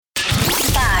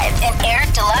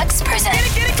Deluxe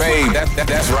presents Fade,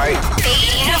 that's right.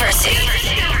 Fade University.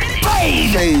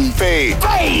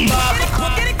 Fade.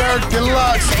 Eric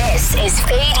Deluxe. This is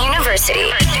Fade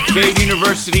University. Fade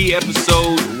University,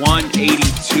 episode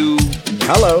 182.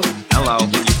 Hello.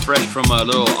 You fresh from a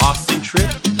little Austin trip?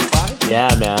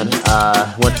 Yeah, man.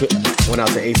 Went out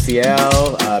to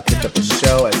ACL, picked up a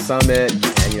show at Summit,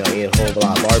 and ate a whole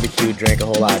lot of barbecue, drank a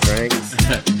whole lot of drinks.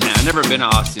 Yeah, I've never been to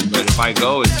Austin, but if I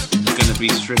go, it's gonna be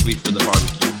strictly for the barbecue.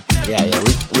 Yeah,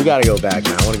 we gotta go back,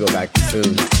 man. I want to go back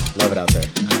soon. Love it out there.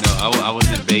 I know. I was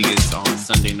in Vegas on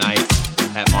Sunday night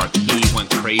at Marquee, went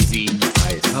crazy.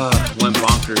 Nice. Went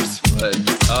bonkers. But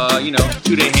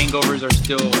 2-day hangovers are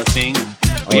still a thing.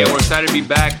 We're excited to be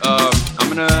back.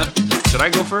 Should I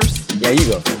go first? Yeah, you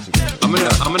go first. I'm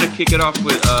gonna kick it off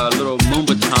with a little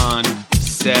Moombahton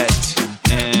set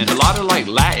and a lot of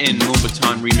Latin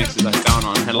Moombahton remixes I found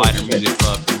on Headliner Music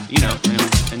Club.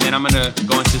 And then I'm gonna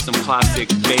go into some classic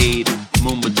Fade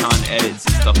Moombahton edits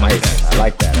and stuff like that. I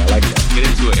like that. Get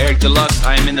into it. Eric Deluxe,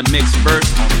 I am in the mix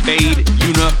first on Fade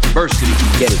University.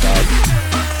 Get it, dog.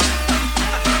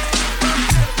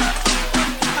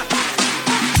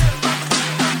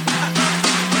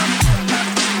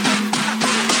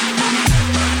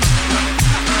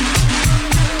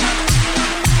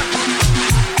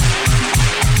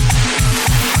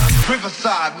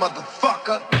 Riverside,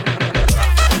 motherfucker.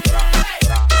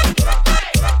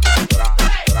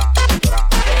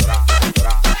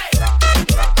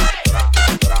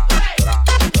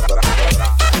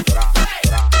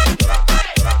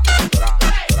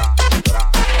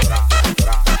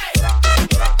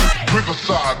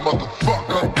 Riverside,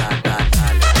 motherfucker.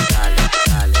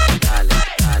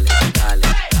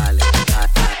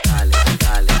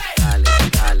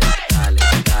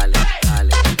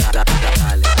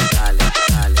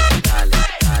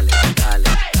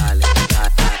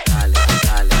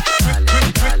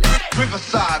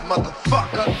 Riverside,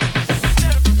 motherfucker.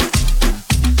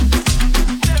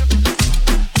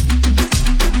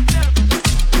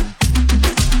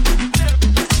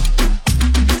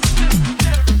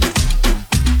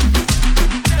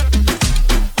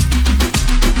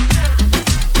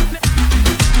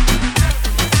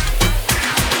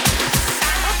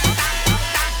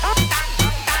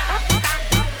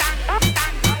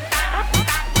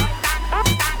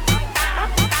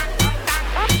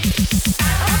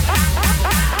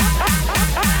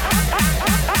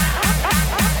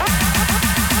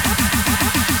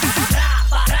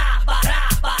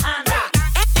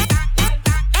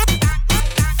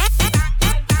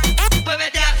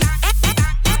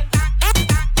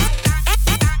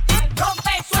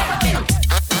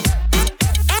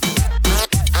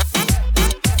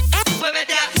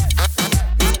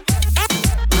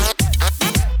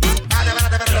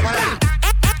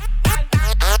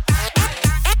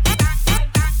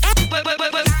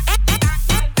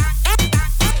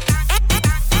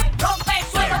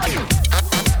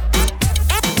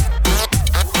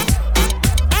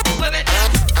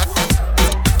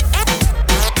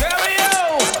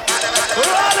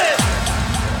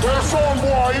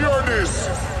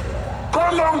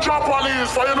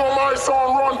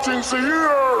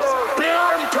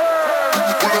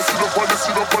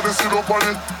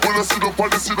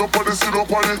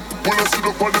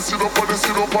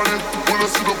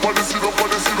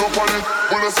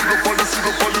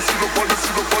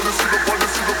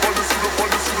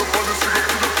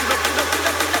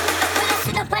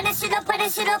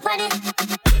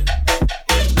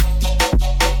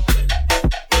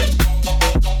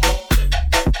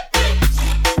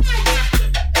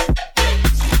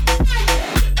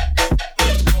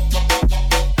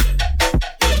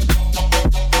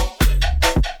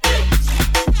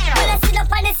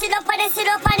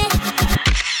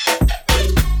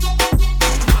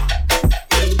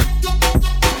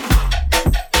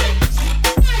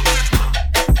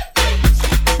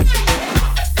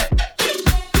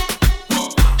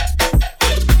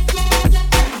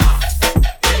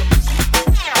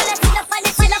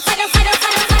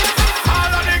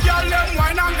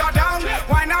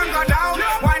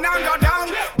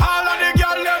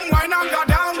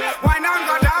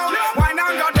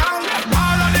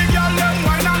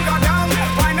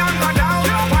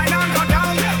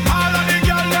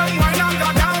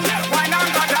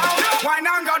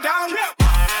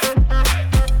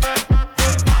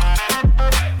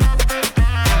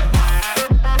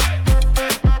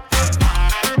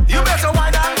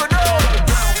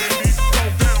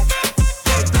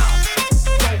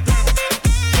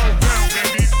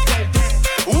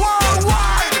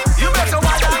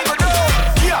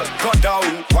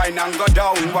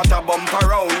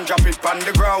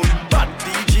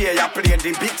 DJ, I play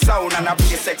the big sound and I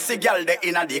play sexy girl the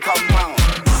inna the compound.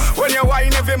 When you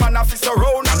whine, every man a fist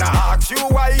around, and I ask you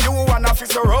why you wanna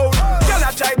fist around. Girl,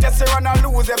 I try to say and I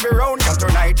lose every round. Cause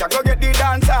tonight I go get the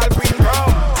dance all queen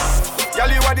crown. Girl,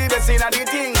 you are the best inna the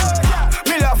thing.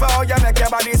 Me love how you make your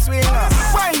body swing.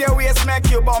 Whine your waist,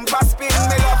 make you bumper spin.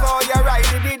 Me love how you ride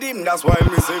the rhythm. That's why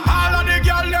me sing. All of the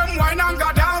girl them whine and go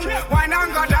down, whine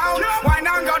and go down, whine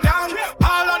and go down.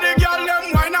 All of the girl them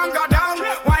whine and go down,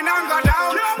 whine and go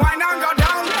down, whine and go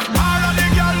down. All of the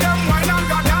girl them whine and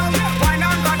go down, whine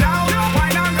and go down,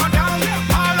 whine and go down.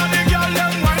 All of the girl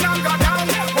them whine and go down,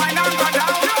 whine and go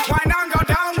down, whine and go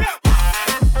down.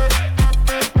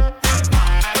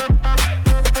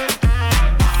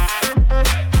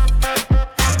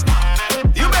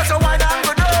 You better whine and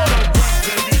go down.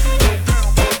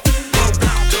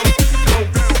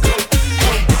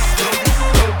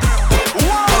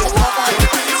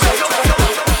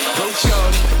 Go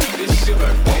shorty, it's your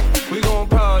birthday. We gon'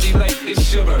 party like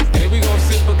it's your birthday. We gon'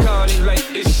 sip Bacardi like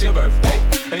it's your birthday.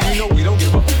 And you know we don't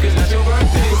give up, cause it's your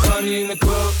birthday. Find me in the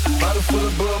club, bottle full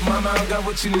of bub. Mama, I got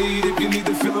what you need if you need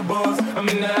to fill a buzz. I'm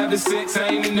in the having sex, I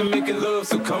ain't into making love.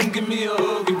 So come give me a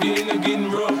hug if you're into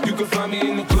getting rough. You can find me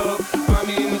in the club, find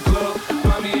me in the club,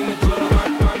 find me in the club,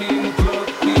 find me in the club,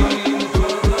 find me in the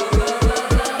club.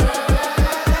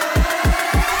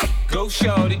 Go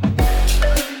shorty.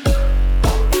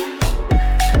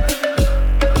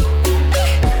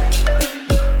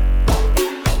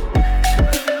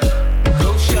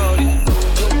 Go shorty.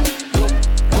 Go,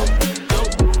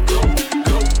 go, go,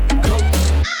 go, go, go.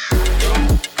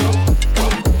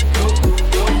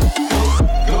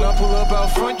 When I pull up out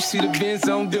front, you see the Benz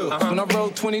on dub. When I roll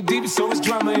 20 deep, so it's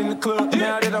drama in the club.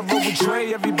 Now that I roll with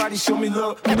Dre, everybody show me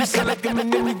love. We sound like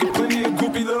Eminem, you get plenty of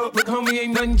groupie love. Look, homie,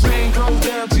 ain't nothing changed. Close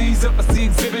down, G's up. I see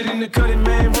exhibit in the cutting,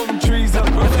 man, rolling trees up.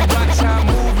 Really watch how I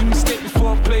move in the state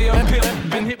before I play up here.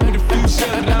 Been hit with a few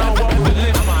shots, now I walk with a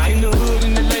limp. In the hood,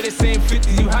 in the ladies saying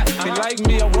 50, you hot. They like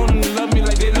me, I want them to love me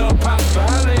like they love pop. But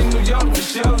holla in New York for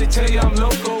sure, they tell you I'm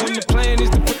local. And the plan is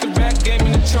to put the rap game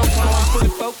in the choke. I'm fully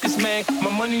focused, man. My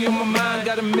money on my mind,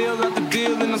 got a meal out the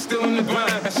deal, and I'm still in the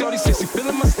grind. Now shorty says she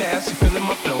feeling my style, she feeling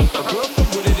my flow. A girl from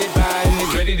Wooded, they buy, and they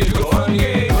ready to go. I'm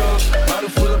yeah, bro. Bottle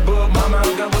full of bub, mama,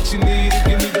 I got what you need if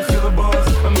you need to feel a buzz.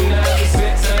 I'm in the having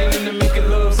sex, I ain't into making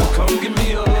love, so come give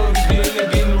me a hug if you're into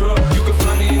getting rough. You can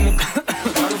find me in the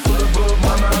bottle full of bub,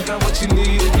 mama, I got what you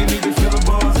need if you need to feel a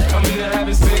buzz. I'm in the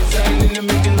having sex, I ain't into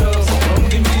making love, so come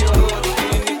give me a hug if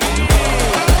you're into getting rough.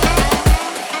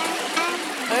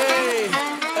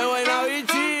 Ey, buena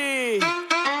bichi.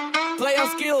 Play on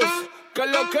skills, que es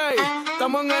lo que hay.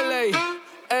 Estamos en LA.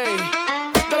 Ey,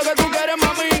 que lo que tú quieres,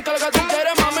 mami, que lo que tú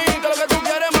quieres, mami, que lo que tú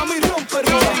quieres, mami, rompe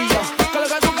rodillas. Que lo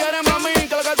que tú quieres, mami,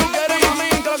 que lo que tú quieres, mami,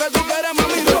 que lo que tú quieres,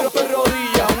 mami, rompe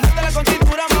rodillas. Métele con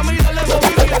cintura, mami, dale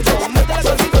movimiento. Métele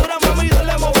con cintura, mami,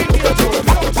 dale movimiento.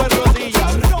 Rompe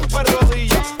rodillas, rompe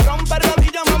rodillas. Rompe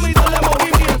rodillas, mami, dale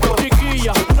movimiento.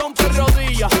 Chiquilla, rompe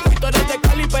rodillas. Si tú eres de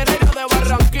Cali, Pereira, de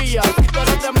Barranquilla. Si tú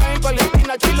eres de México,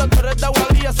 Argentina, Chile, tú eres de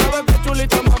Aguadilla. Sabes que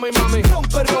chulita, mami, mami.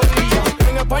 Rompe rodillas.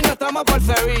 En España estamos por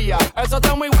Sevilla. Eso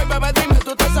está muy guay, bebé, dime,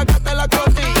 tú te sacaste la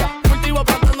costilla. Cultivo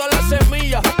plantando las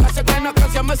semillas. Hace que no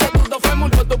casi me sedundo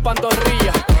fémur con tu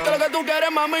pantorrilla. Que lo que tú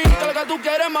quieres, mami, que lo que tú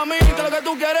quieres, mami, que lo que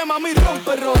tú quieres, mami,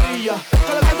 rompe rodillas.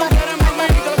 Que lo que tú quieres, mami,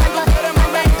 que lo que tú quieres,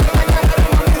 mami, que lo que tú quieres,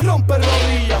 mami, rompe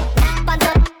rodillas.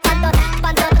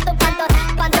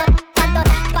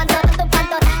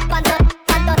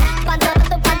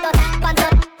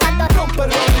 Rompe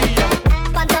rodillas.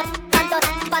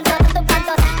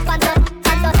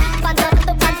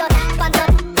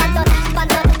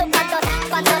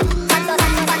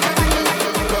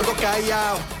 Luego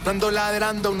callado, no ando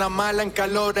ladrando, una mala en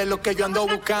calor es lo que yo ando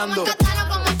buscando.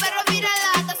 Como un perro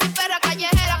viralata, soy perra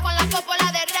callejera con la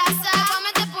popola de raza.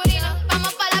 Cómete purina,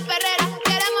 vamos pa' la perrera.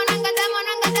 Queremos, no encantemos,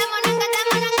 no encantemos, no encantemos,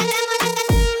 no encantemos, no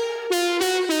encantemos.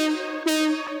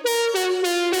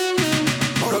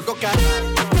 Loco callado.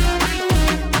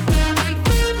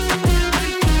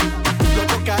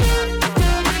 Loco callado.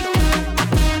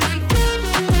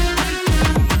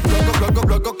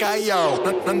 Loco callado,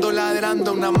 no ando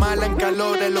ladrando, una mala en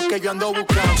calor es lo que yo ando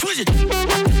buscando.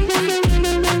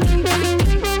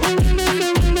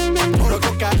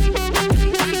 Loco callado.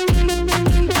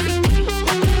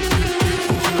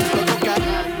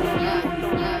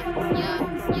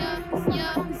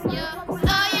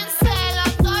 Estoy en celo,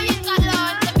 estoy en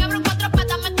calor. Te me abro cuatro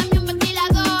patas, méteme un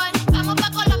ventilador. Vamos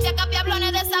pa' Colombia,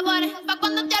 capiablones de sabores. Pa'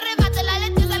 cuando te arrebate la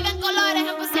leche salga en colores.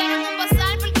 Me pusieron un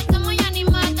bozal porque estoy muy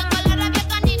animal. Tengo la rabia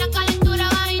canina, calentura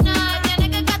vaginal. Me tiene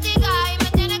que castigar y me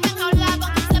tiene que enrolar.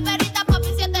 Con 15 perritas, papi,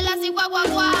 7 las y guagua.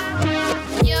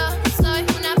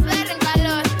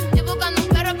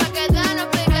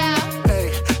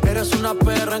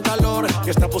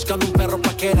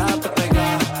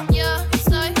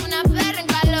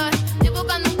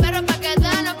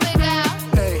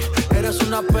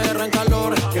 una perra en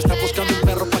calor que está buscando un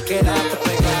perro pa' quedarte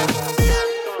pegado.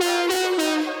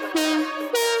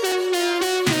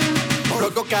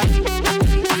 Loco ca.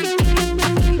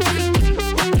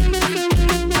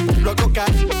 Loco ca.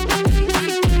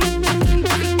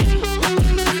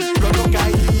 Loco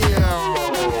callao.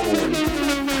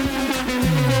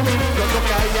 Loco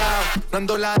callao.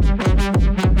 Dando la.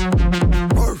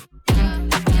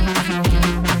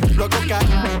 Loco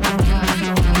callao.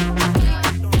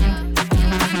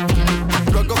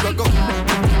 Loco, loco.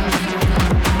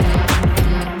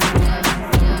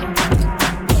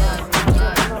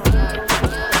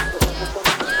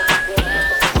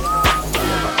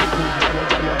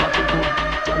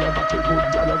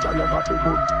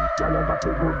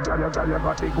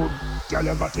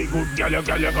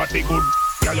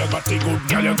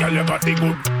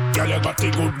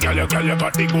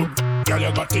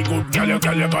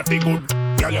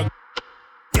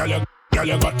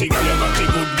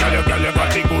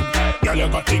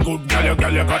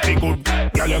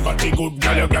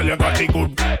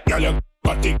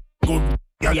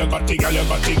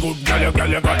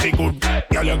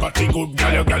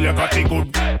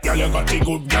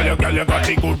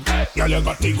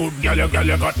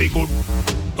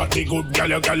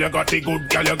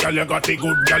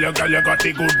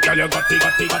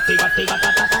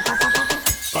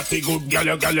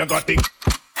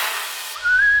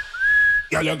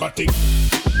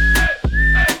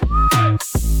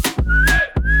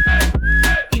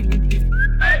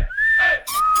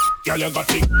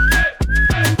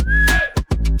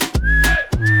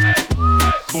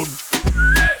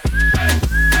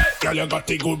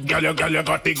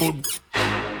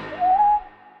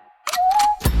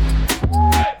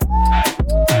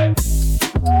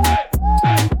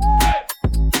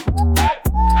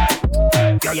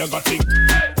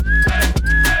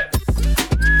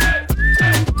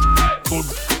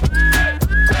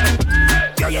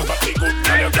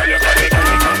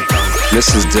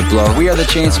 This is Diplo. We are the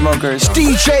Chainsmokers.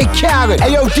 DJ Khaled.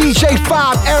 Ayo, DJ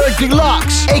 5, Eric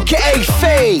Deluxe, aka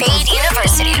Fade. Fade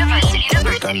University.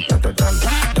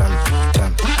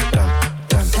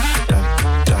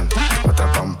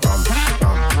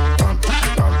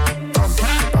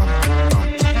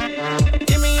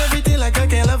 Give me everything like I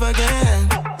can't love again.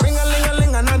 Ring a ling a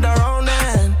ling, another round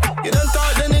then. You don't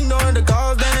talk, then ignore the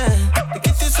calls then. The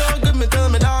kiss is so good, me tell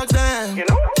me dogs then. You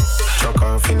know? Chuck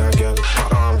off in a girl, my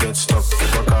arm gets stuck.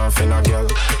 Give a cough in a girl,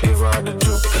 give her the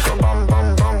juke. You go bam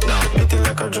bam bam, now hit it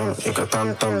like a drum. You go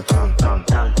tam tam tam tam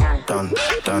tam tam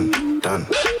tam tam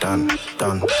tam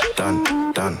tam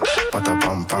tam tam. Pata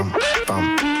pam pam pam pam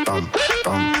pam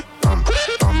pam pam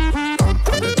pam.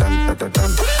 The dun the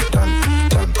dun dun dun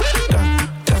dun dun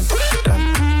dun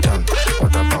dun.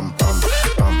 Pata pam pam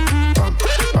pam pam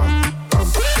pam pam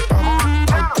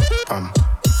pam pam.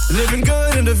 Living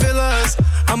good in the villas.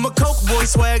 I'm a coke boy,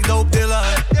 swag dope dealer.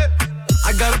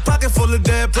 I got a pocket full of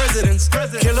dead presidents.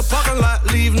 Kill a parking lot,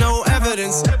 leave no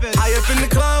evidence. High up in the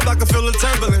club, I can feel the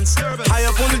turbulence. High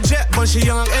up on the jet, bunch of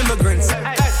young immigrants.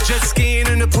 Jet skiing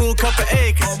in the pool, couple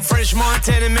acres. French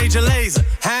Montana, Major Lazer.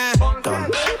 Dun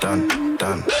dun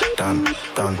dun dun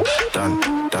dun dun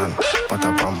dun.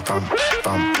 Pata pam pam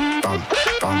pam pam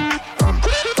pam pam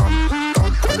pam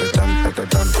pam. The dun the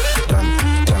dun dun dun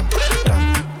dun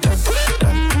dun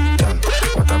dun dun.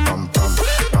 Pata pam pam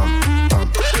pam pam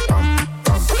pam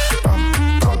pam pam.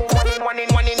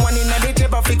 One in the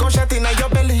tip of go shot in your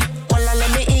belly. Walla,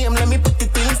 let me aim, let me put the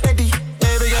thing steady.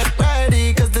 Baby, get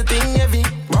ready, cause the thing heavy.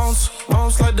 Bounce,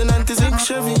 bounce like the 96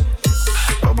 Chevy.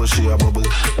 Bubble, she a bubble.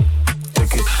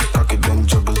 Take it, cock it, then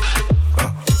juggle.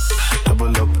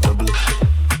 Double up, double.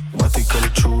 Body come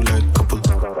true like couple.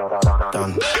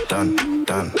 Dun, dun,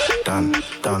 dun, dun,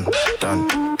 dun, dun,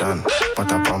 dun.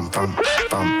 Pata pam pam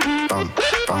pam pam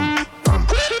pam pam pam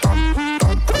pam.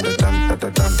 The dun, the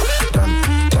dun, dun,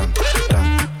 dun, dun,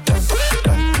 dun,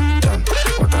 dun, dun.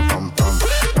 Pata pam pam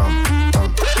pam pam pam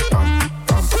pam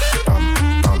pam pam.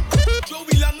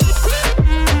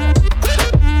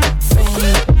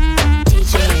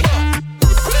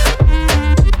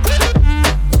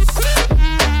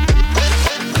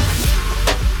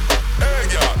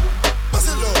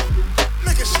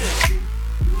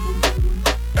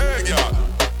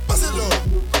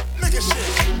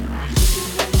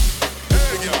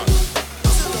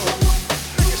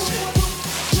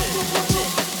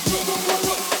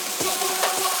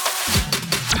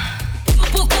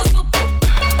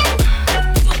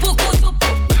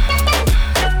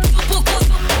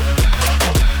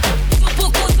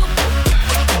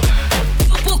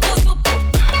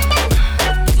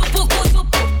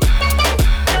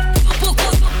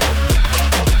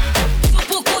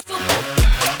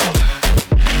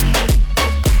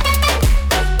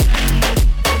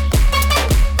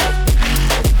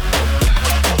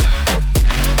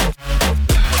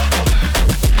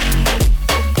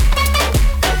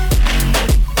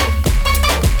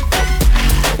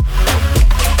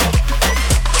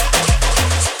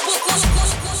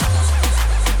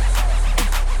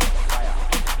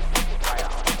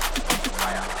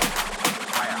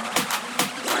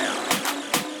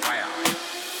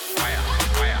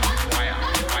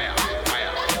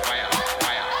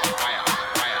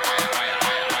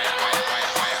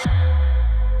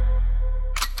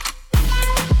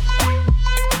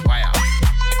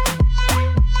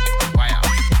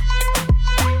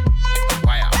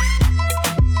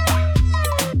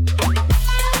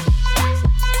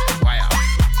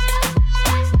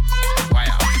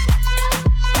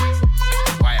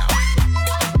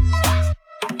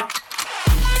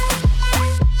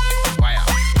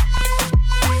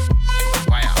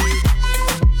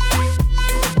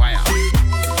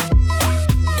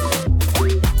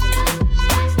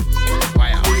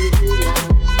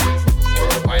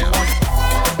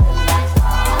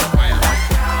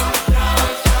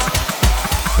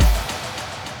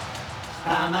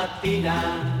 Stamattina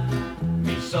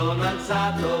mi sono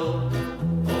alzato,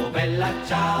 oh bella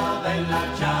ciao, bella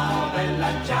ciao, bella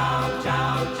ciao,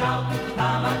 ciao, ciao.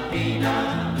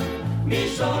 Stamattina mi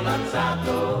sono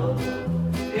alzato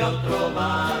e ho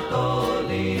trovato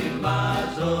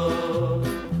l'invaso.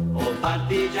 Oh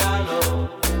partigiano,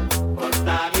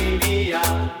 portami via,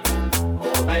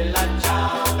 oh bella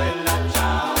ciao, bella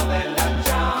ciao, bella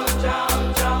ciao,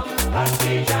 ciao, ciao.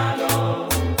 Partigiano,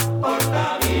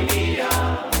 portami via,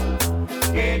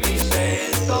 che mi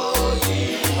sento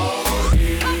di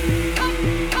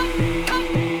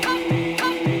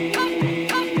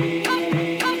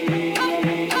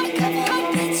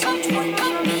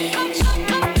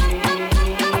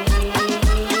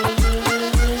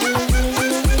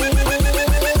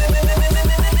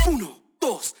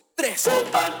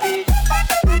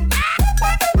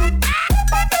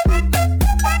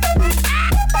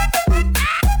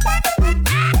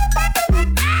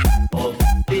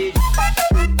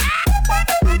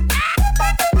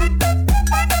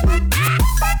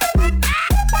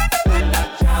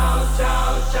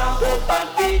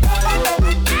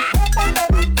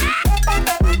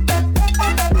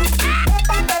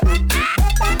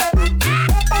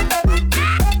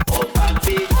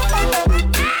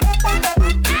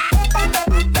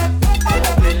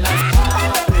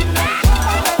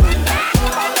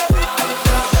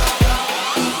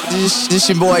This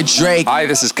your boy Drake. Hi,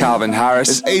 this is Calvin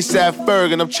Harris. It's ASAP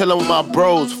Ferg, and I'm chilling with my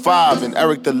bros, Five and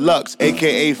Eric Deluxe,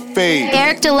 aka Fade.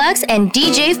 Eric Deluxe and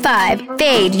DJ 5,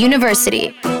 Fade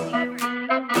University.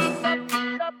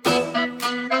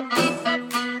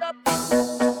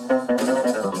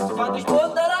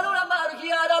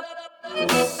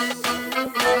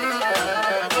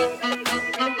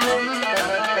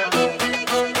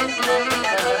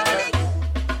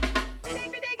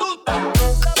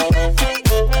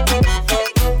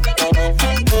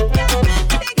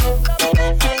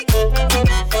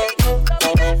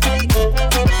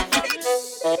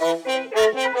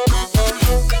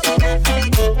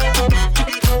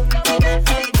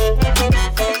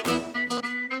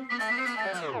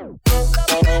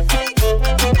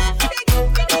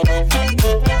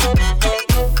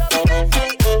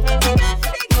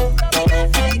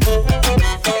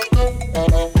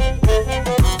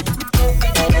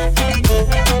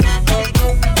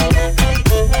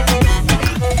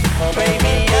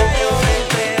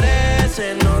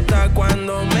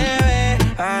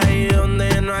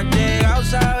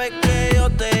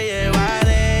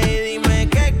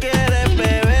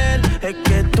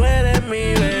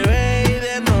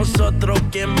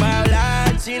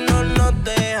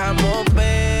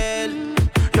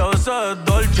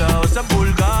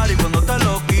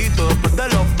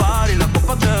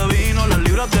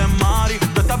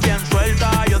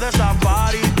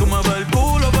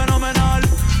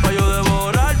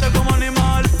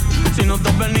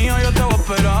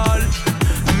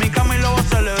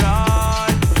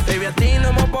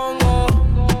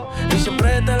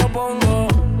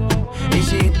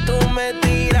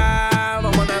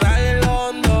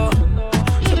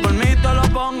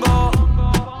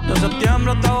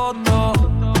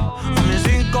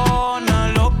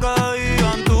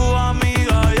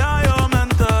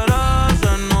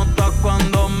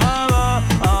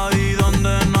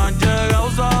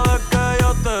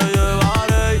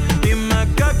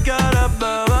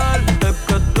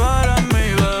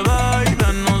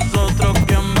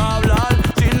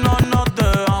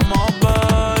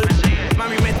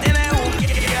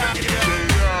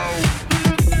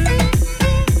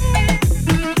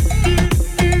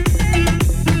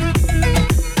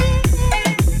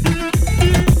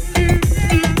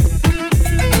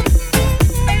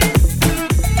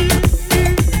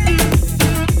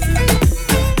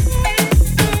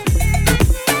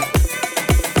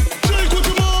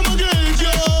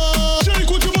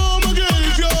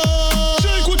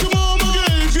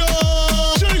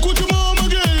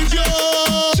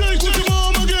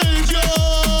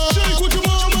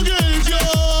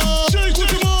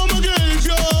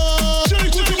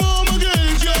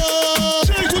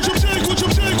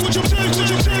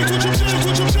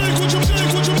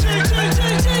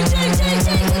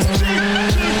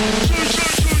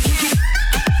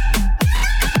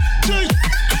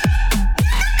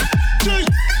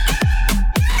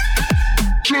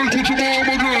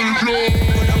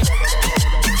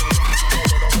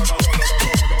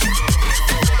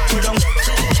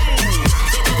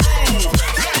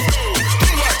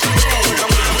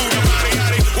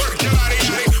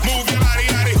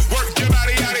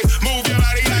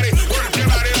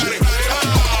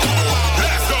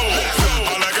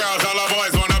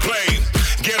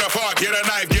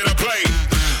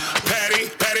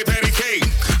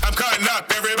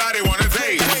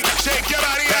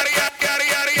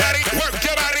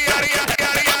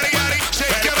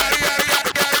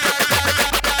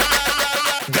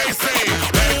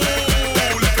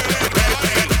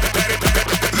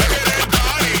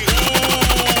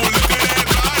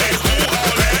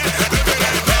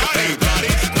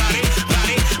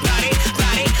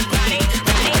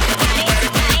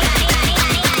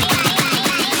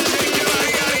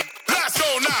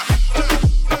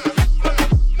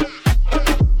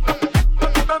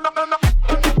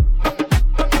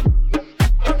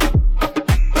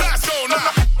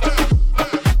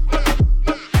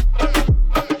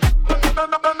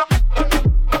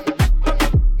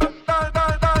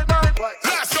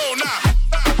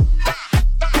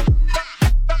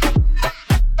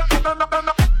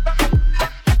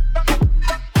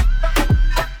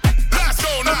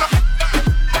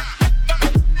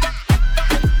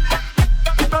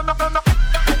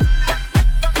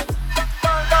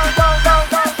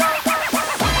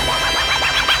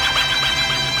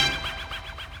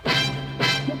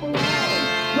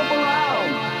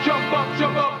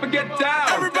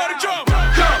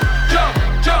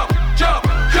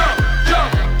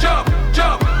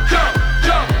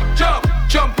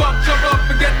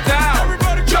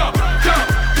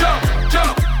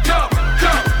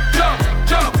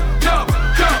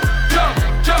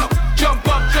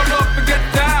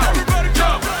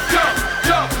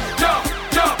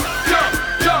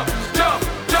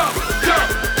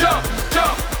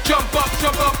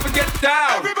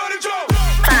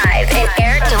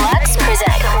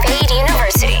 present Fade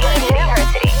University.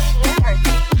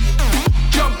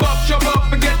 Jump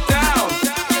up and get down.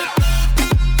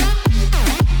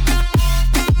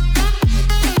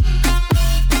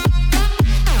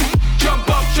 Jump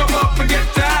up and get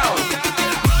down.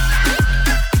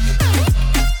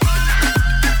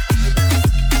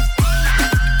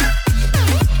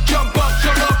 Jump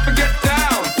up and get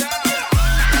down.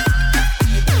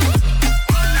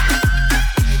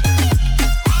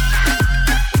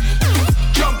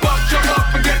 Jump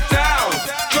up and get down.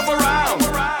 Jump around.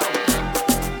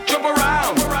 Jump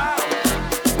around.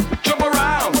 Jump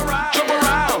around. Jump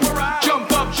around.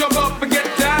 Jump up and get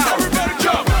down. Everybody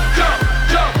jump.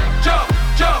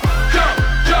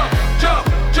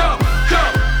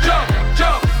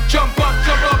 Jump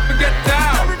up and get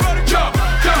down. Everybody jump.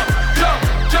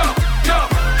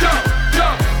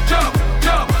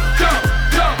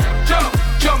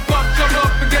 Jump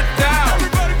up and get down.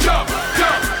 Everybody jump.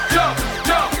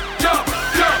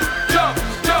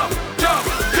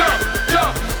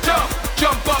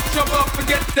 Jump up and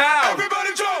get down.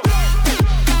 Everybody jump.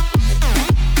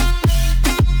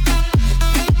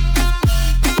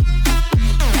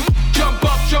 Jump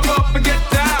up and get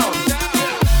down.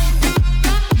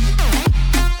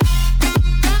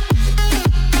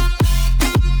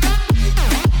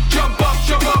 Jump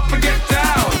up and get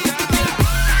down.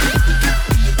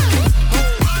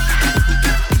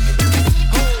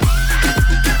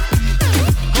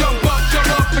 Jump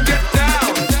up and get down.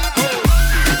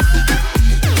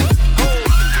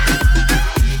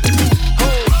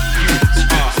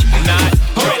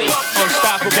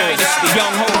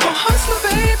 Young Hova. Hustler,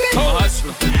 baby.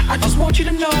 Hustler. I just want you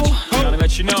to know. Gotta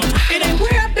let you know. It ain't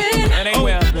where I've been. It ain't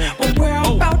where I've been. But where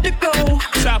I'm about to go.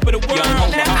 Top of the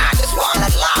world. Now I just wanna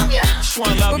love you. Just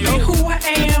wanna love But you. be who I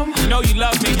am. You know you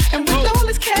love me. And with all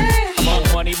this cash, More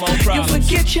money, more you problems.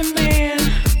 forget your man.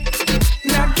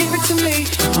 Now give it to me.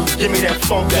 Give me that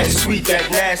funk, that sweet,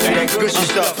 that nasty, that gushy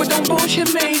stuff. But don't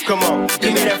bullshit me. Come on,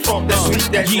 give me that funk, that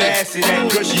sweet, that nasty,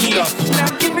 that gushy stuff. Now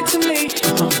give it to me.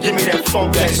 Give me that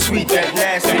funk, that sweet, that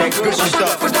nasty, that gushy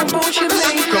stuff. But don't bullshit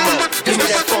me. Come on, give me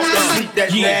that funk, that sweet, that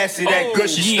nasty, that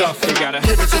gushy stuff.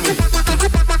 Give it to me.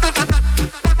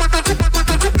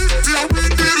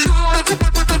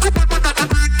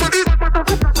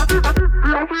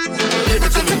 Give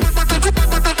it to me.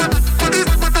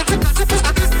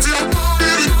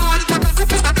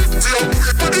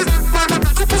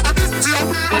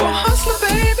 Well, hustler,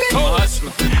 baby.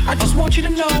 Hustler. I just want you to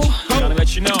know. Gotta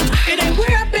let you know. It ain't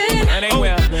where I've been. It ain't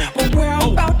where I've been. But where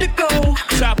I'm about to go.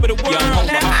 Top of the world.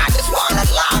 Now I just wanna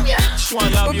love you. Just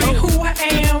wanna love But you. be who I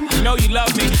am. You know you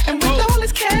love me. And with all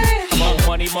this cash, More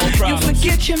money, more you problems.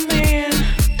 forget your man.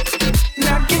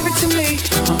 Now give it to me.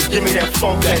 Give me that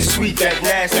funk, that sweet, that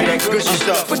nasty, that gushy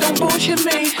stuff. But don't bullshit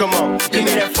me. Come on, give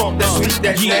me that funk, that sweet,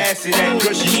 that nasty, that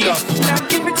gushy stuff. Now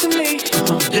give it to me.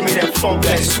 Give me that funk,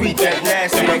 that sweet, that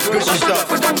nasty, that gushy stuff.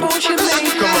 But don't bullshit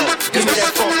me. Come on, give me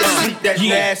that funk, that sweet, that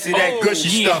nasty, that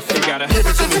gushy stuff. Give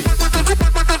it to me.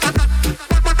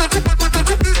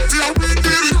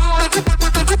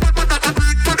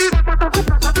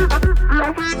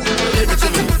 Give it to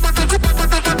me.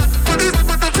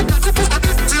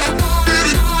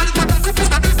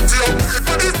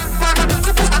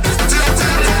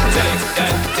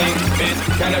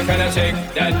 Can I shake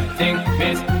that thing,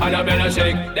 Miss Annabella,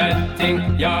 shake that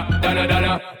thing, yeah,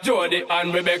 Donna, Jody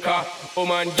and Rebecca,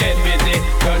 woman get busy,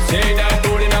 just shake that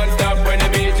booty non-stop when the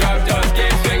beat drop, just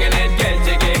keep swinging it, get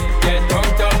jiggy, get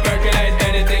drunk up, percolate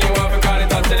anything you want, because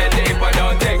it's oscillating, if I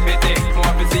don't take pity,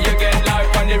 want to see you get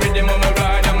life on the rhythm of my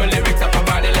ride, and my lyrics up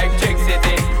about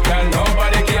electricity, girl,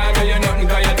 nobody can do you nothing,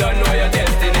 cause you don't know your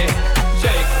destiny,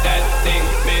 shake that thing,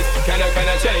 Miss, can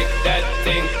I shake that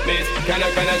thing, Miss, can I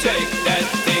shake that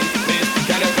thing, Miss,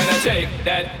 can I shake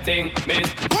that thing, Miss.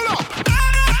 Pull up.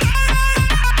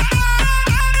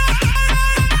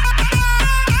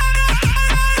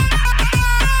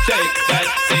 Shake that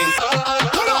thing.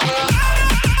 Pull up.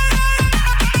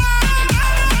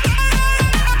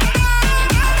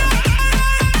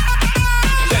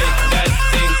 Shake that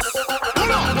thing.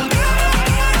 Pull up.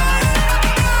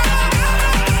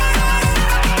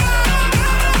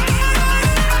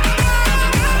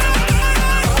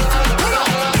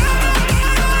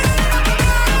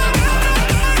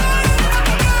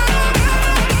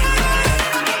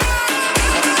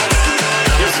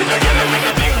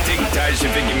 She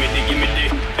fi gimme the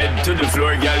head to the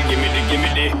floor, girl, gimme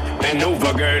the bend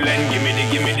over, girl, and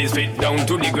gimme the spit down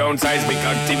to the ground, seismic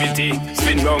activity.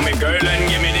 Spin round me, girl, and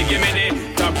gimme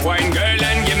the top wine, girl,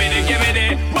 and gimme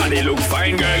the body look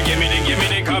fine, girl, gimme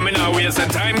the coming out waste of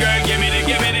time, girl, gimme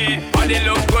the body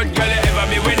look good, girl, you ever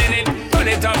be winning it. Turn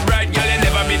it up right, girl.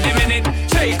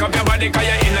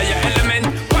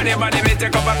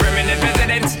 a permanent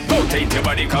residence. Rotate your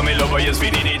body, come over, yes we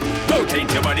did it.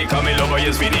 Rotate your body, come over,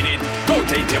 yes we did it.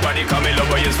 Rotate your body, come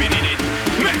over, yes we did it.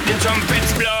 Make the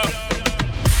trumpets blow.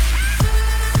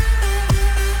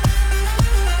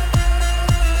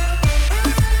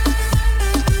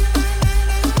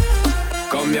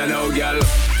 Come here now, girl.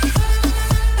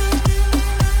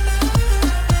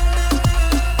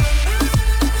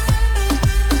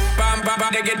 Bam, bam,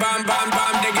 bam, dig it, bam, bam,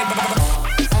 bam, dig it, bam, bam.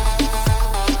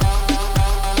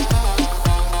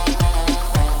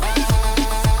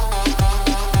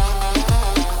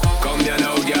 Come here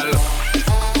now, girl.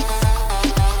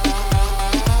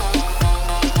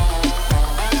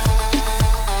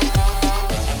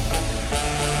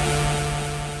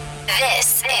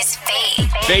 This is Fade.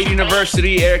 Fade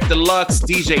University, Eric Deluxe,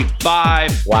 DJ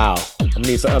 5. Wow. I'm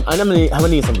gonna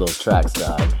need some of those tracks,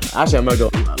 dog. Actually, I'm gonna go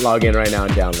log in right now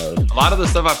and download. A lot of the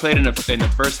stuff I played in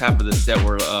the first half of the set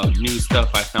were new stuff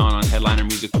I found on Headliner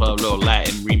Music Club, little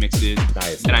Latin remixes.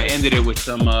 Nice. And I ended it with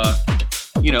some,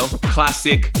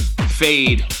 classic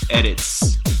Fade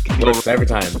edits. Works every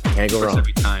time. Can't go wrong.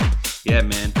 Every time. Yeah,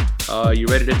 man. You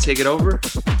ready to take it over?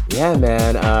 Yeah,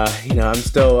 man. I'm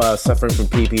still suffering from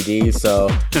PPD, so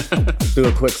do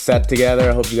a quick set together.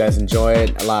 I hope you guys enjoy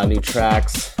it. A lot of new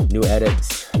tracks, new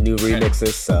edits, new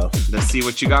remixes. So let's see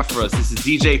what you got for us. This is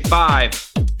DJ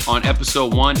 5 on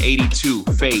episode 182,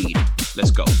 Fade.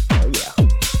 Let's go. Oh, yeah.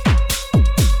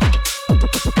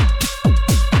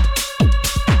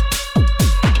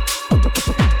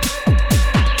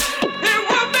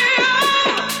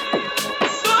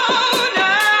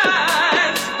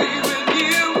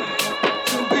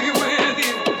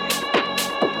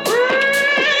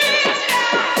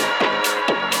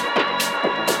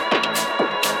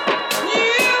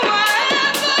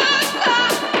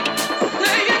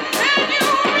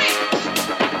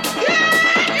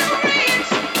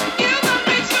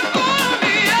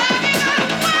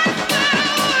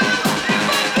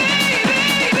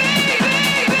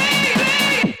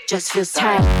 Just feels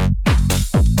tight.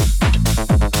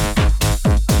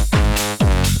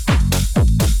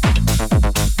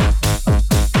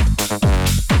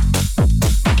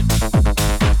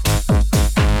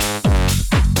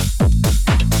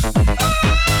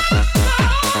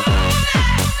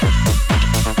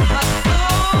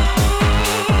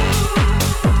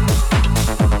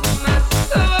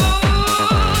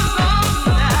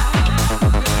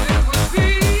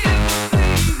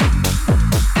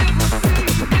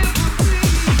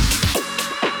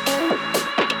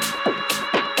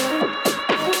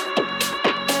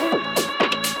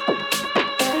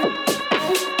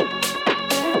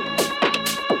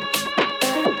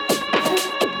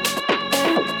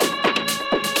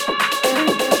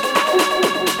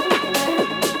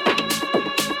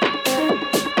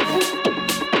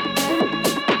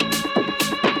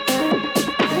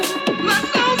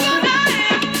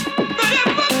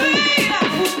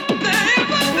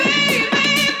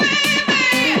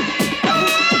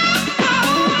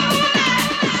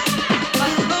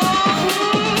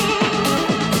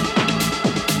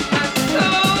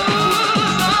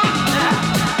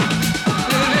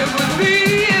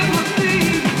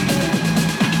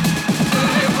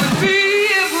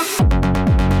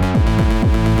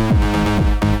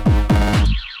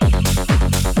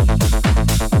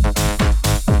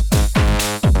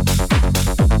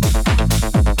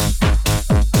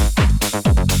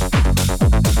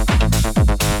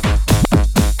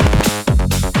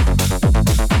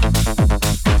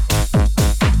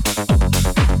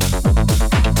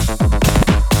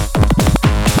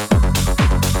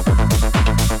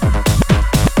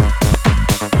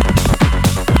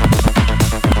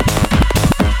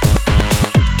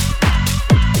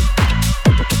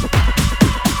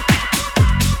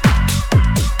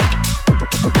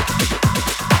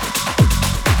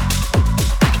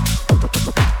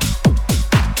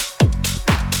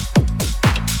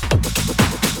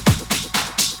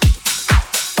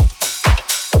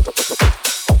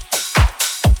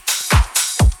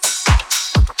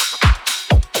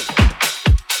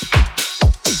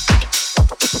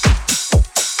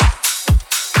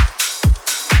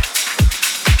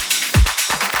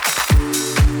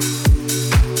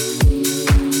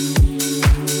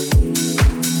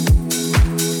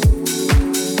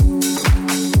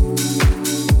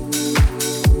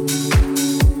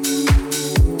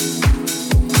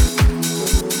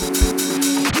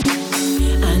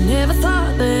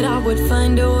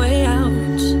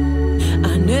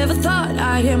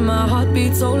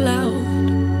 so loud.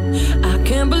 I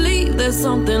can't believe there's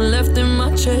something left in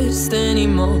my chest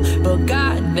anymore. But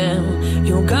goddamn,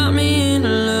 you got me in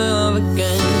love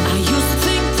again. I used to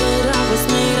think that I was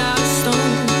made out of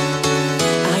stone.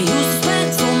 I used to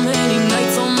spend so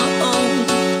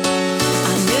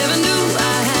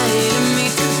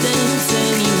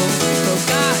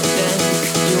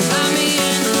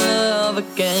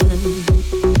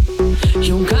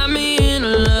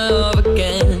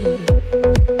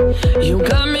You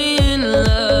got me in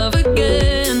love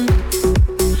again.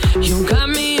 You got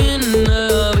me in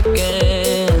love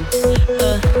again,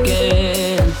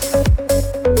 again.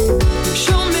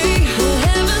 Show me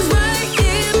heaven's right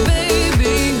here,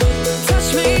 baby. Touch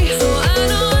me so I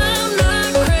know I'm not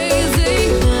crazy.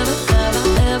 Never have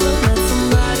I ever met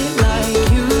somebody like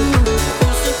you.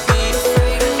 Used to be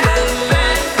afraid of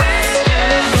maybe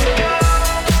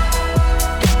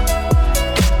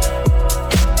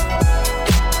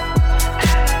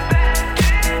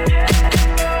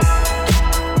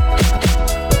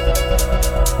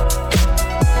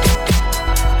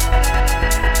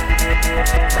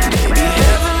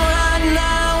heaven right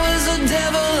now is a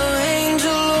devil or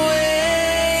angel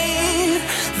away.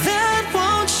 That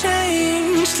won't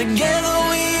change. Together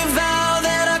we vow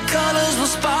that our colors will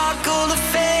sparkle to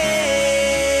fade.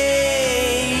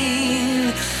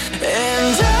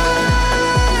 And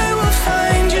I will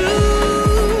find you.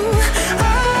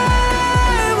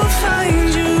 I will find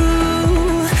you.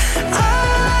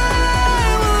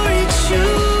 I will reach you.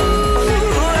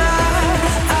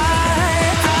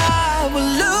 I will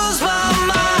lose my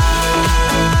mind.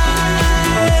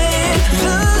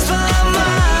 Lose my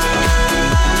mind.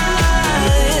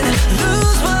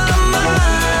 Lose my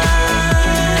mind.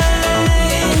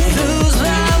 Lose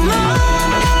my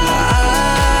mind.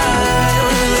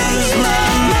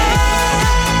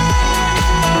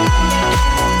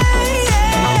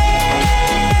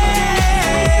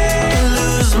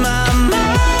 Lose my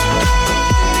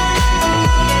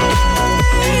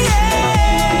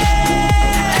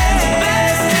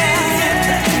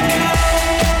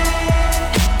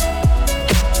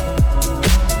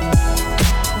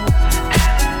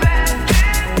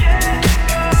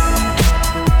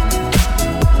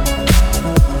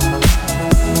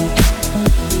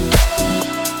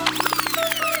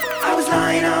I was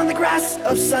lying on the grass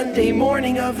of Sunday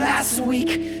morning of last week,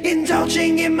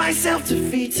 indulging in my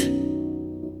self-defeat.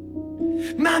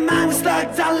 My mind was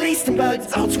thugged, all laced and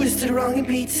bugged, all twisted, wrong and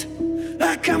beat.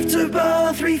 A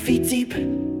comfortable 3 feet deep.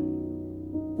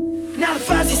 Now the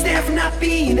fuzzy stare from not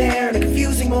being there, and a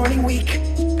confusing morning week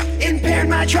impaired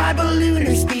my tribal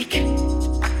lunar speak.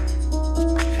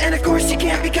 And of course you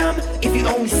can't become if you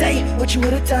only say what you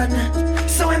would have done.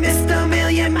 So I missed a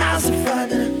million miles of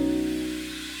fun.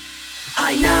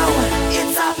 I know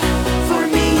it's up for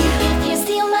me. If you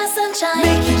steal my sunshine,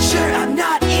 Making sure I'm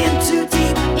not in too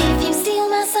deep. if you steal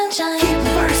my sunshine, Keep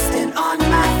bursting on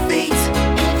my feet.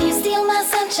 if you steal my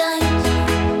sunshine,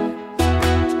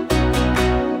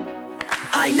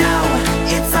 I know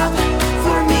it's up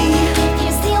for me. if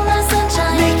you steal my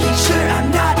sunshine, Making sure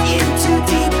I'm not in too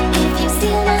deep. if you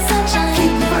steal my sunshine,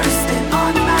 Keep bursting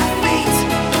on my feet.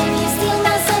 if you steal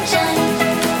my sunshine,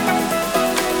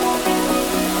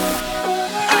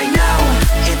 I know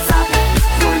it's up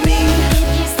for me. if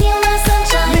you steal my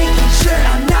sunshine, Making sure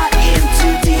I'm not in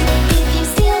too deep. if you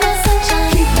steal my sunshine,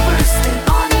 Keep bursting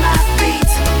on my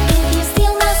feet. if you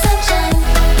steal my sunshine.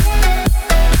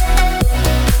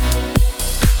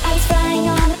 I was flying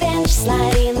on a bench,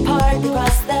 sliding in the park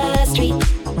across the street.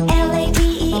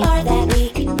 LADER that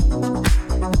week.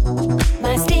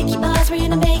 My sticky paws were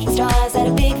in a making straws at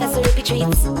a big fest of Slurpee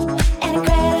treats. An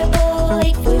incredible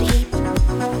 8-foot heap.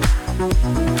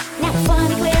 Now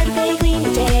funny glare to fake lean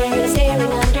and tear,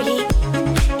 staring under heat.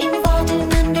 Involved in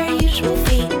an unusual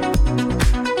feat.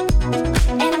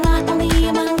 And I'm not only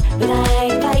a monk, but I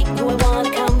invite who I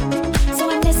wanna come. So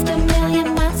I missed a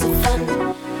million miles of fun.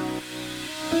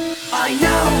 I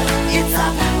know it's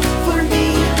up for me.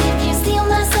 If you steal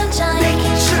my sunshine,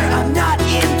 Making sure I'm not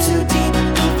in too deep.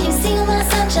 if you steal my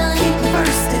sunshine, Keep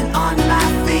bursting on my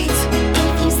feet.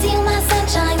 if you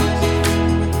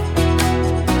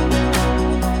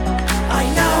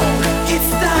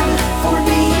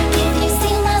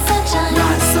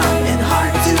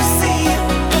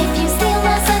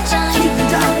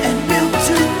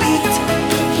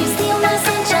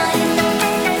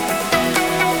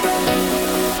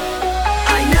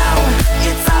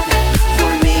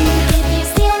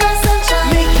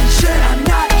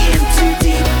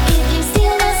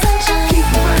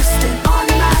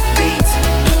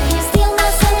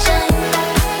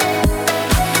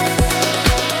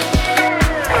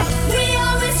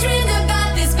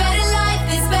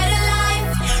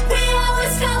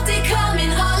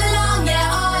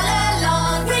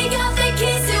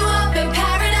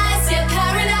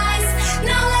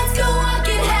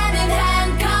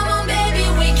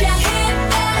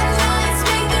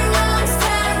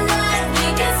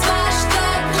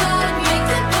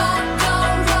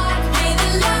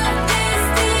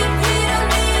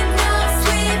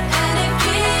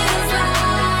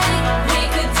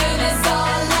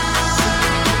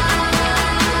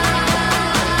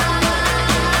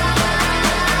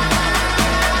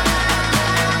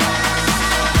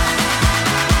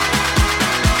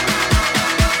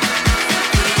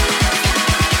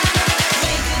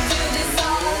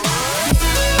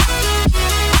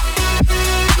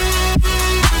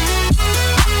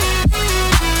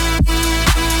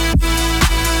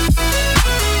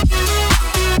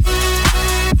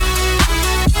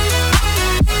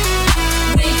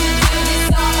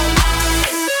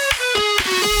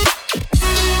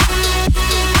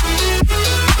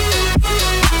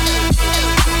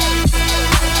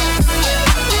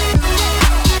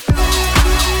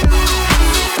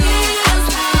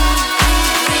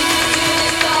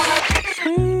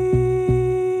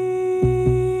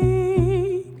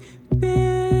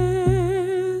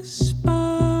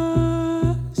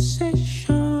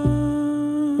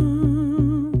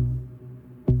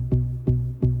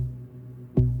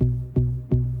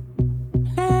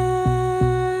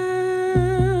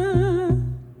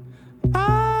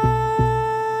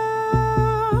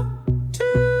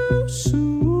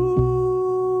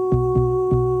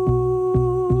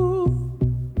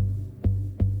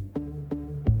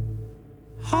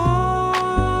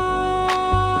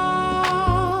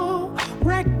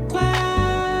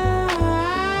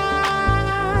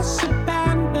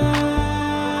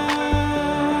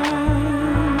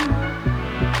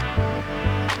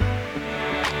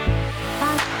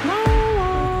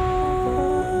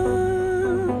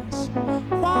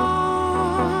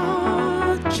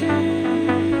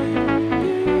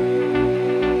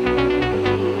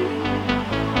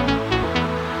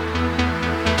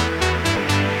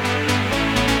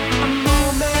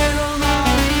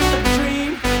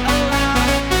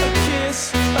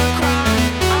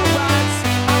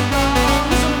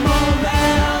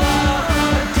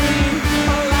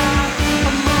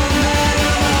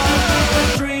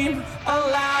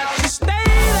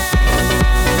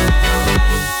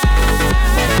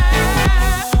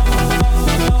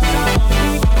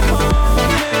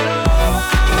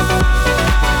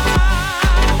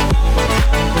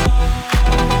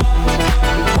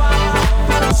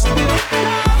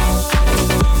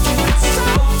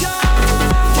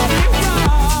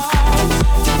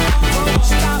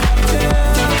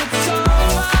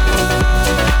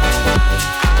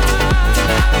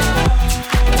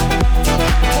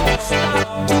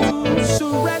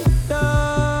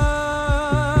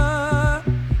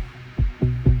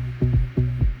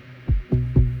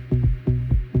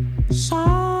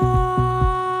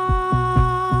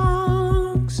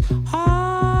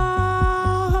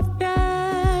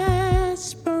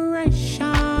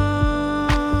celebration.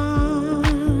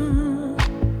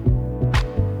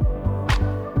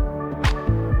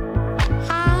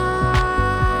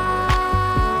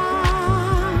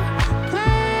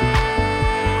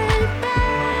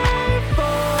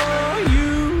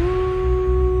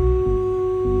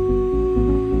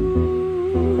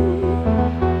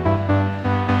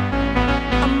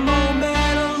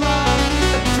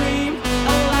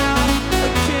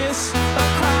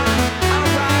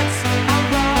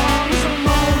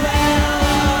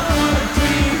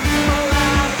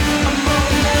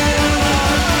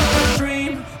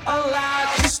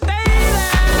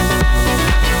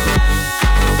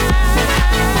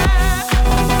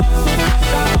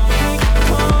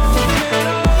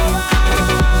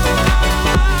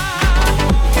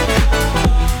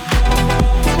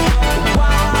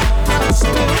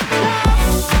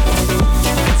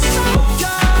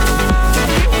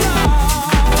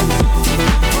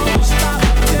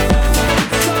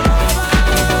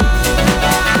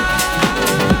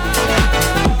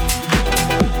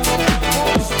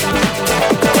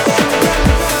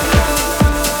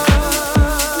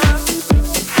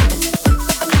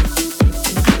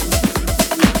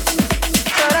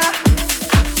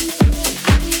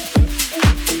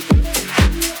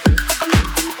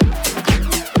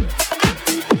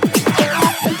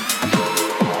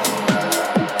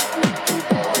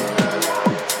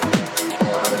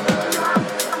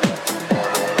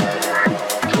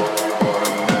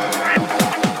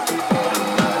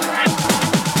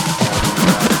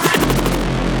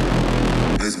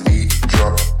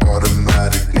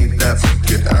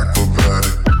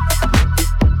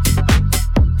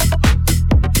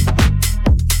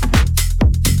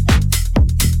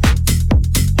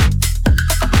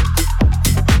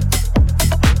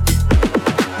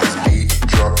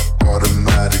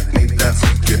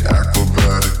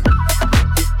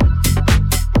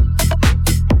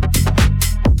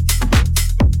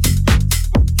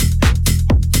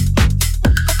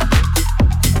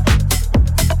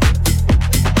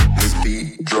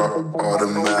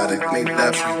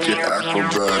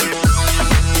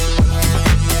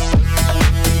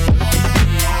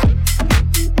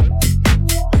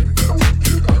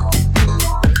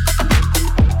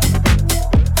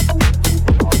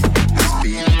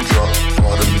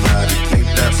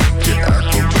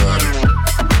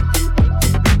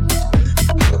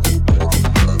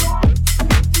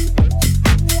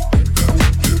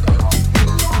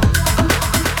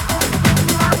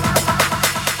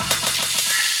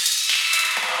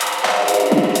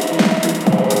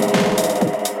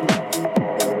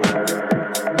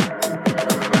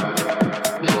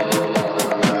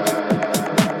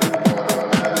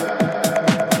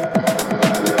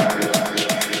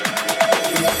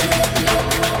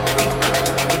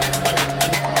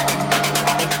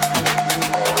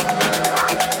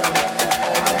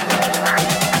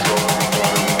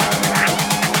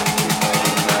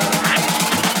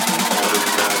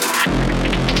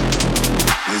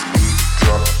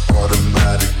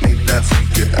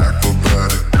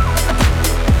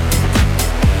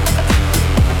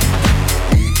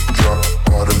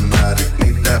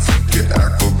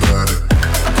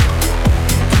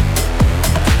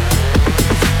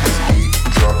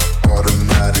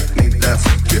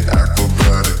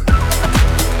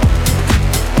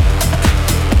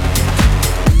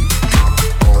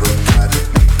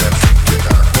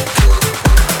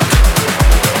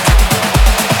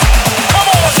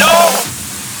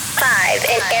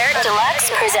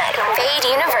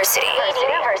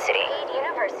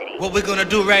 What we're gonna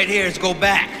do right here is go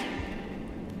back.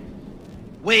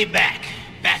 Way back.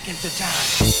 Back into time.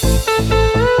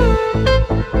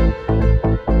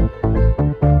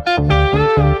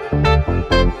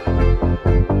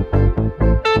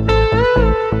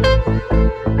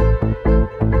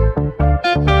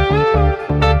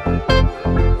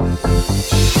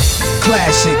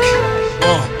 Classic.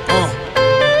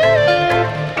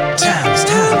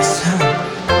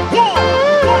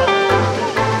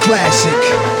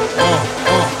 Classic.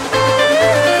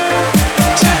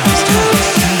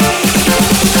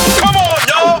 Come on,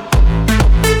 y'all.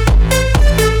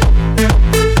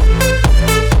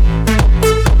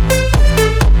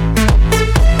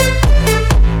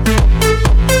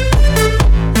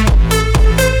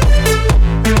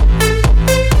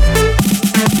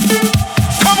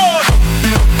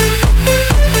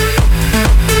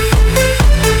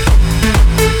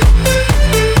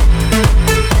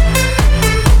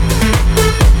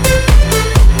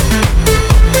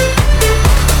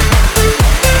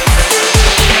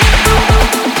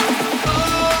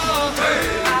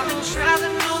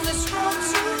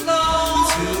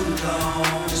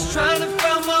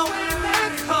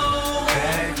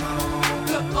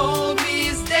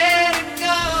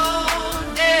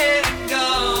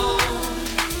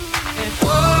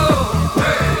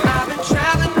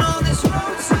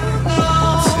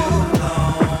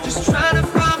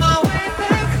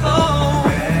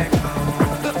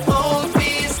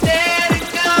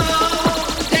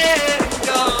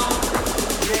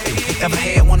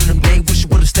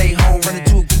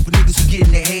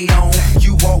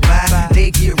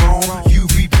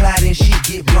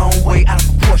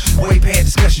 rush. Way past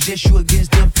discussion, just you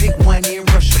against them, pick one in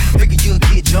Russia. Figure you'll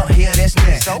get jumped, hell that's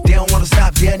next. They don't wanna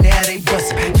stop there, now they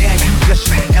bustin'. Now you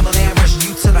gushing, Emily rushing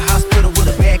you to the hospital with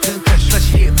a bad concussion.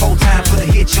 Plus you hit 4 times, put a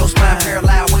hit your spine,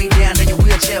 paralyzed way down, then your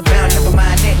wheelchair bound. Never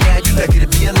mind that, now you lucky to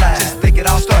be alive. Just think it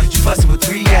all started, you fussing with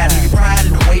 3 guys. Nigga pride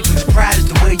in the way, but your pride is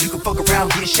the way you can fuck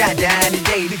around, get shot, dying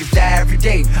today. Niggas die every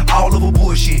day, all over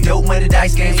bullshit. Dope money,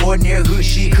 dice games, ordinary hood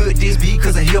shit. Could this be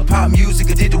cause of hip hop music?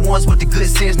 Or did the ones with the good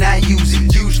sense not use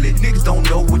it? Usually, niggas don't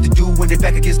know what to do when they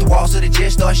back against the wall, so they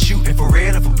just start shooting. For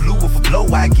red or for blue or for blow,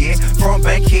 I guess. From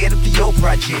Bankhead up to your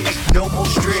project. No more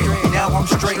stress, now I'm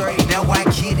straight. Now I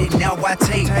get it, now I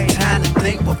take time to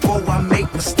think before I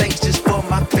make mistakes, just for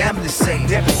my family's sake.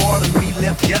 That part of me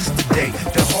left yesterday,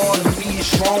 the heart of me is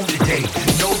strong today.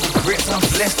 No regrets, I'm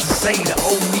blessed to say the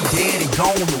old me dead and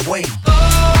gone away.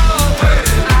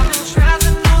 I've been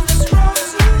traveling on this road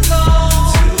too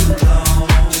long.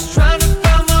 Just trying to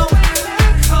find my way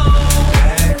back home.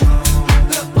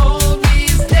 The old me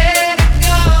is dead and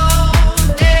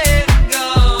gone, dead and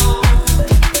gone.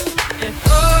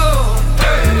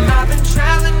 And I've been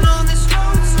traveling on this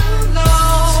road too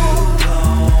long.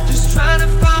 Just trying to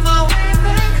find my way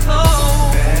back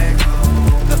home.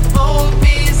 The old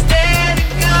me is dead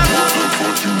and gone. What the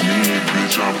fuck you need,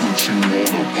 bitch? I put you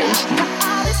on a poster.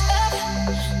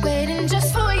 Waiting just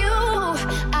for you.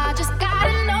 I just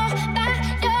gotta know that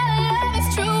your love is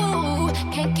true.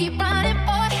 Can't keep running,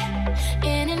 boy,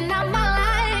 in and out my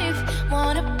life.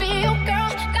 Wanna be your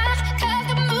girl, cause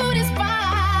the mood is right.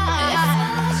 If I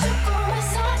let you go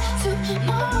inside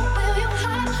tomorrow, will you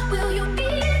hide? Will you be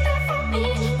there for me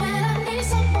when I need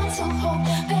someone to hold?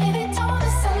 Baby, don't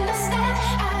misunderstand.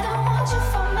 I don't want you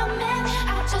for my man.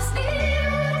 I just need a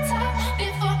little time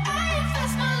before I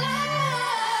invest my life.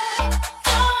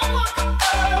 Don't walk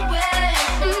away,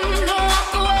 don't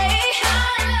walk away. My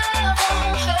love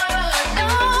won't hurt, no,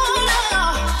 no.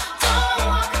 Don't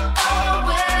walk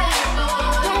away, don't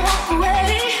walk away.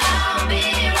 I'll be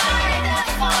right there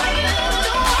for you.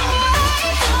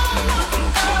 Don't walk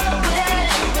away,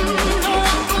 don't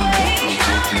walk away.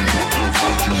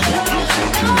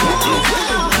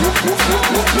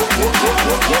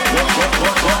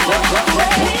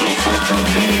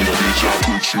 Bitch, I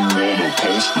put you on a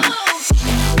poster.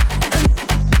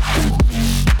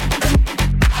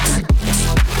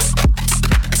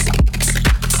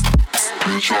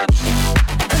 Bitch, I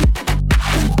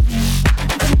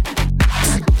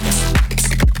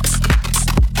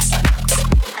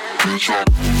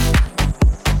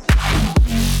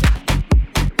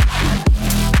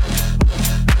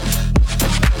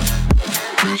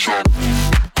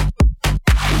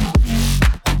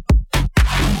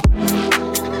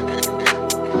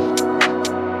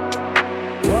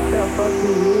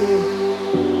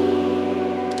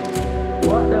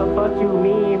What the fuck you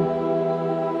mean?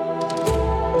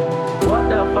 What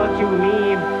the fuck you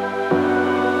mean?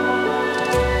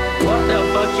 What the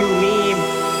fuck you mean?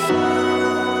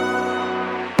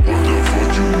 What the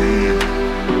fuck you mean?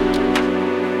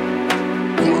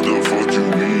 What the fuck you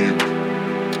mean?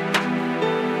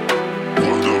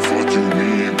 What the fuck you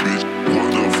mean, bitch? What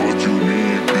the fuck you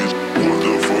mean, bitch? What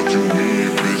the fuck you mean,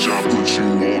 bitch? I put you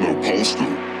on a poster.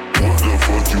 What the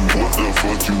fuck you, what the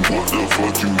fuck you, what the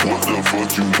fuck you, what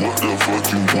the fuck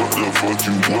you, what the fuck you,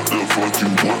 what the fuck you,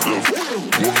 what the fuck you,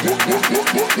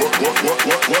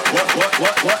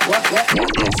 what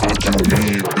the fuck you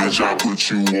mean, bitch? I put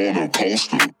you on a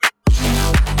poster.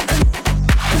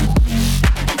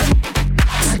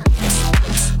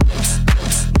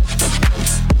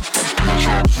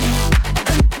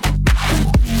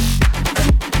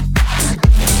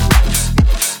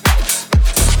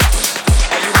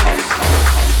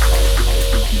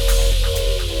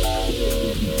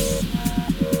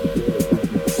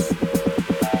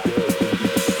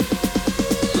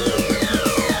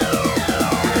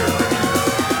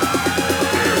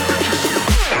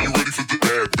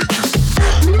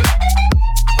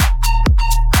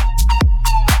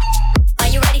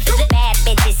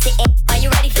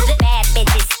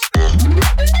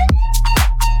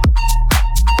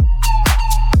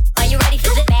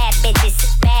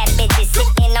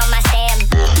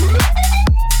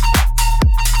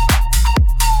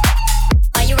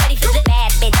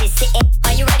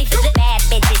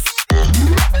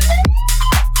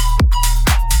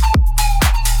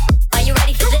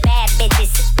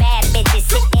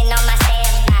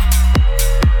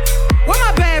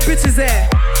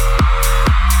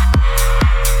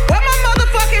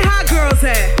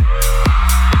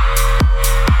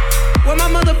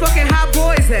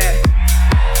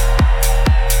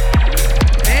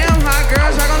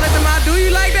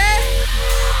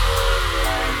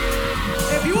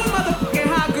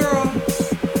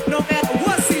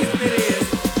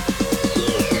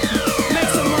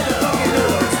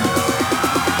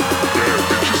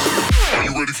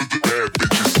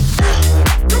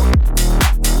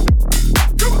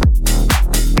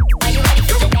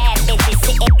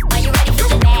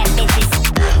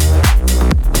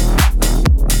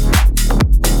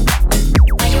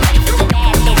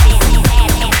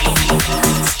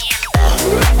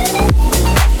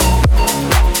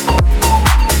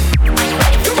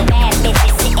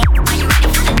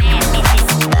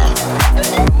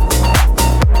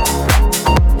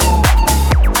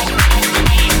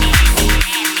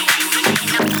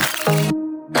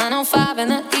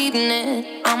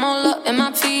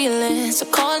 So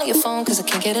calling your phone cause I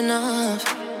can't get enough.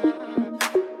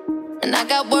 And I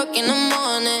got work in the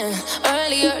morning,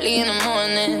 early in the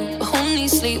morning. But who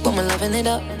needs sleep when we're loving it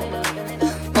up?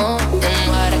 And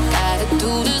what I gotta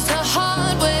do this the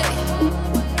hard way.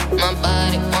 My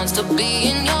body wants to be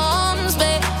in your arms,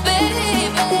 baby.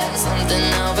 Something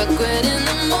I'll regret in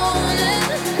the morning.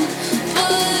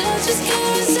 But I just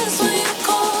can't resist when you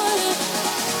call it.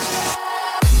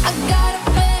 I got a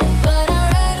bed, but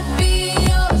I'd rather be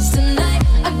yours tonight.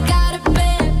 I got a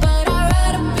bed, but I'd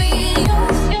rather be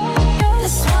yours.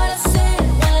 That's what I said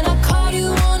when I called you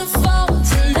on the phone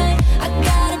tonight. I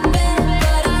got a bed,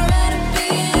 but I'd rather be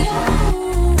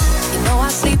yours. You know I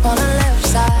sleep on the left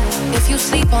side. If you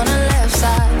sleep on the left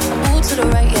side, I move to the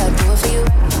right, yeah, I do it for you.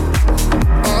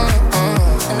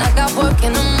 And I got work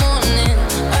in the morning,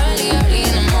 early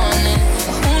in the morning.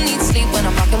 But who needs sleep when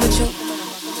I'm rocking with you?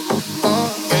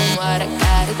 And what I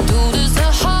gotta do this the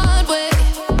hard way.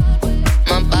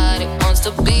 My body wants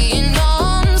to be in your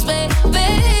arms, baby.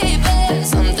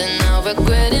 Something I'll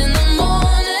regret in the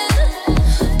morning.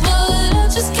 But I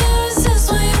just can't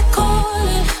resist when you call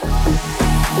it.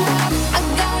 I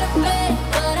got a bed,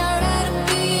 but I'd rather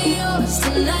be yours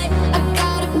tonight. I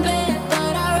got a bed,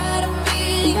 but I'd rather be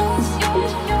yours.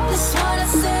 That's what I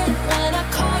said when I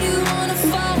called you on the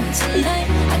phone tonight.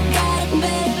 I got a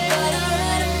bed, but I'd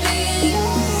rather be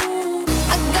yours.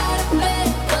 I got a bed,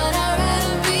 but I'd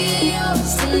rather be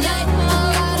yours tonight. I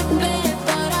got a bed,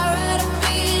 but I'd rather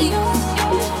be yours.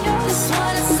 That's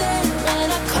what I said when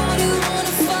I called you on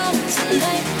the phone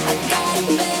tonight. I got a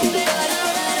bed, but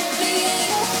I'd rather be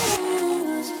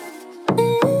yours.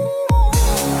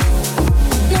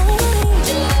 No, I need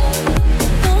your love.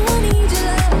 No, I need your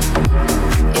love.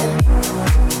 Yeah.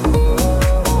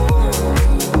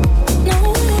 No,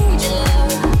 I need your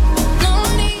love. No,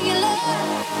 I need your love.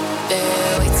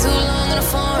 Yeah, way too long on the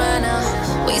phone right now.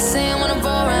 What you saying when I'm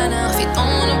broke right now? If you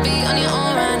don't wanna be on your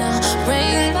own right now,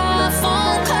 ring my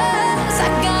phone 'cause I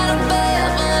got a bed,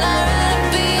 but I'd rather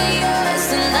be yours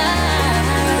tonight.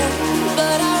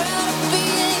 But I'd rather be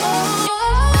yours. I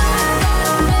got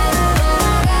a bed, but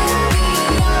I'd rather be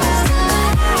yours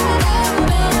tonight. I got a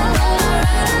bed, but I'd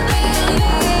rather be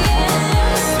yours.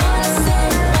 That's what I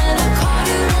said when I called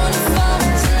you on the phone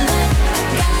tonight. I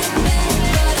got a bed,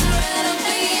 but I'd rather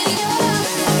be yours.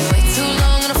 Way too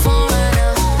long on the phone right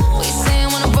now. What you saying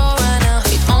when I'm broke right now?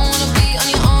 If you don't wanna be on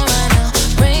your own right now,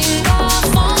 ring my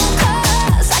phone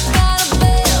 'cause I got a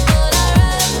bed, but I'd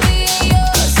rather be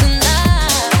yours tonight.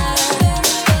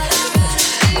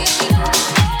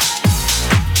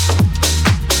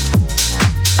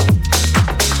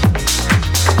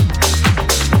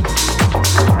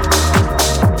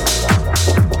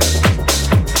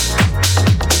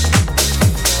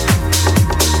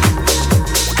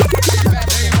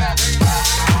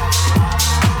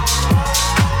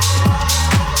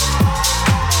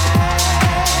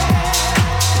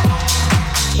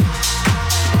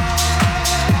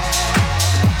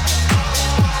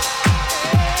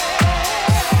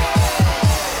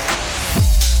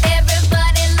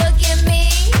 Everybody look at me.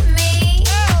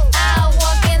 I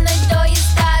walk in the door, you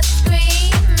start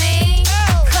screaming.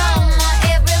 Come on,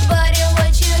 everybody,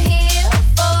 what you here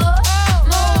for?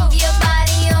 Move your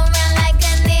body around like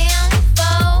an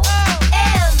info.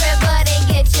 Everybody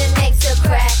get your neck to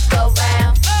crack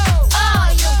around. All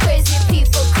you crazy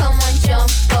people, come on,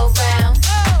 jump around.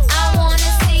 I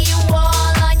wanna see you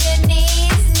all on your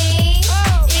knees.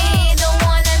 Either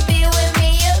wanna be with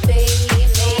me or be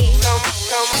me.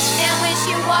 And when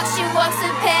she walks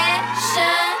with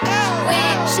passion.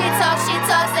 When she talks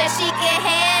that she can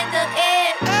handle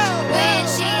it. When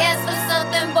she asks for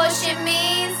something, boy, she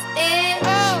means it.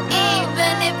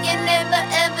 Even if you never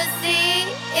ever see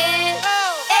it.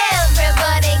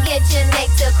 Everybody get your neck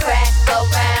to crack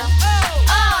around.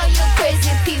 All you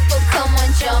crazy people, come on,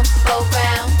 jump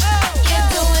around. You're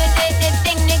doing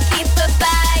anything to keep her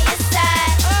by your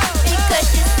side. Because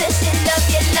she said she love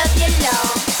you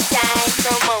long time.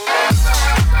 Come on.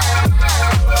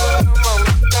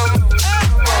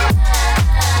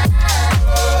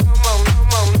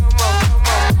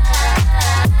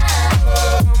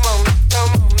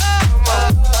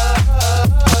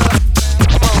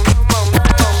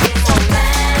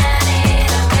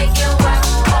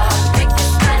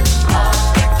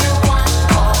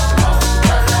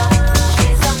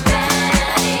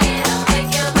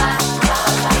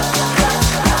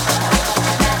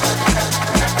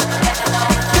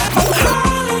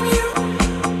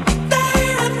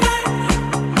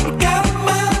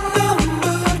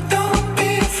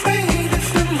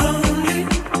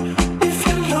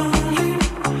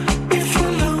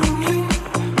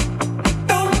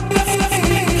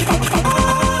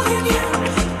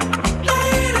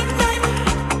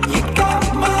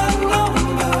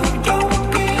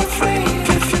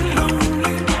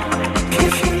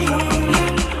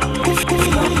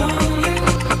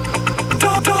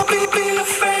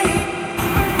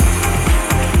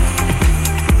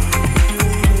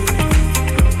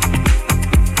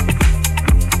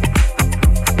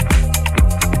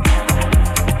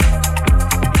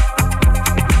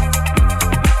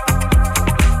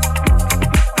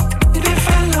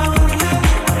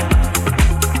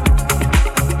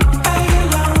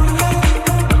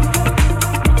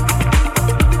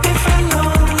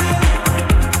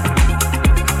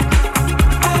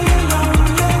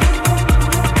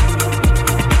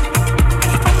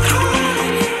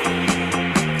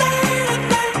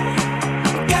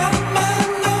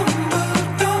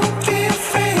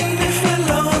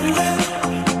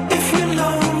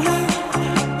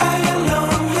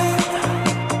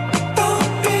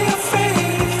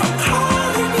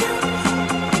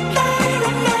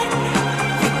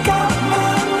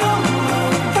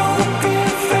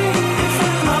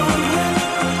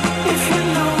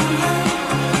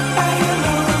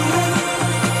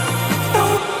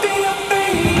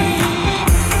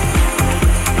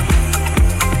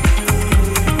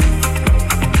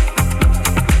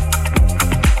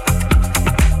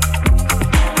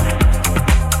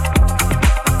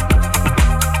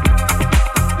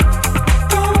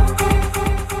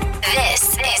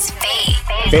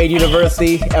 Fade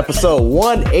University, episode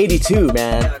 182,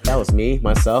 man. That was me,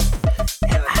 myself.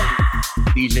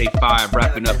 DJ 5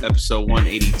 wrapping up episode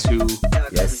 182.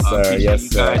 Yes, sir. Appreciate Yes, you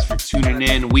sir. guys for tuning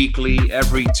in weekly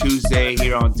every Tuesday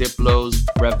here on Diplo's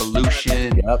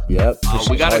Revolution. Yep. We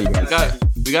Appreciate got all you guys.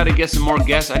 to get some more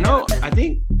guests. I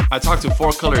think I talked to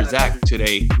Four Color Zach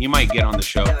today. He might get on the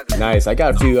show. Nice. I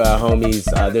got a few homies.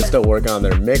 They're still working on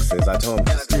their mixes. I told them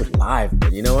just do it live,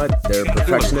 but you know what? They're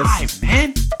perfectionists. Live,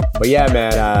 man. But yeah,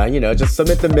 man. Just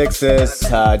submit the mixes.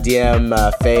 DM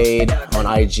Fade on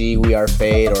IG. We are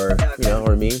Fade, or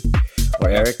me, or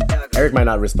Eric. Eric might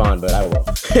not respond, but I will.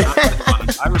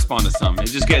 I respond to some. It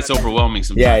just gets overwhelming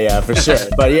sometimes. Yeah, for sure.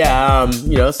 But yeah,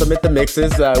 submit the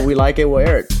mixes. We like it. We'll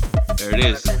Eric. There it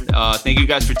is. Thank you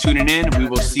guys for tuning in. We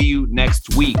will see you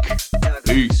next week.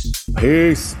 Peace.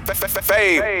 Peace.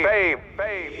 Fade.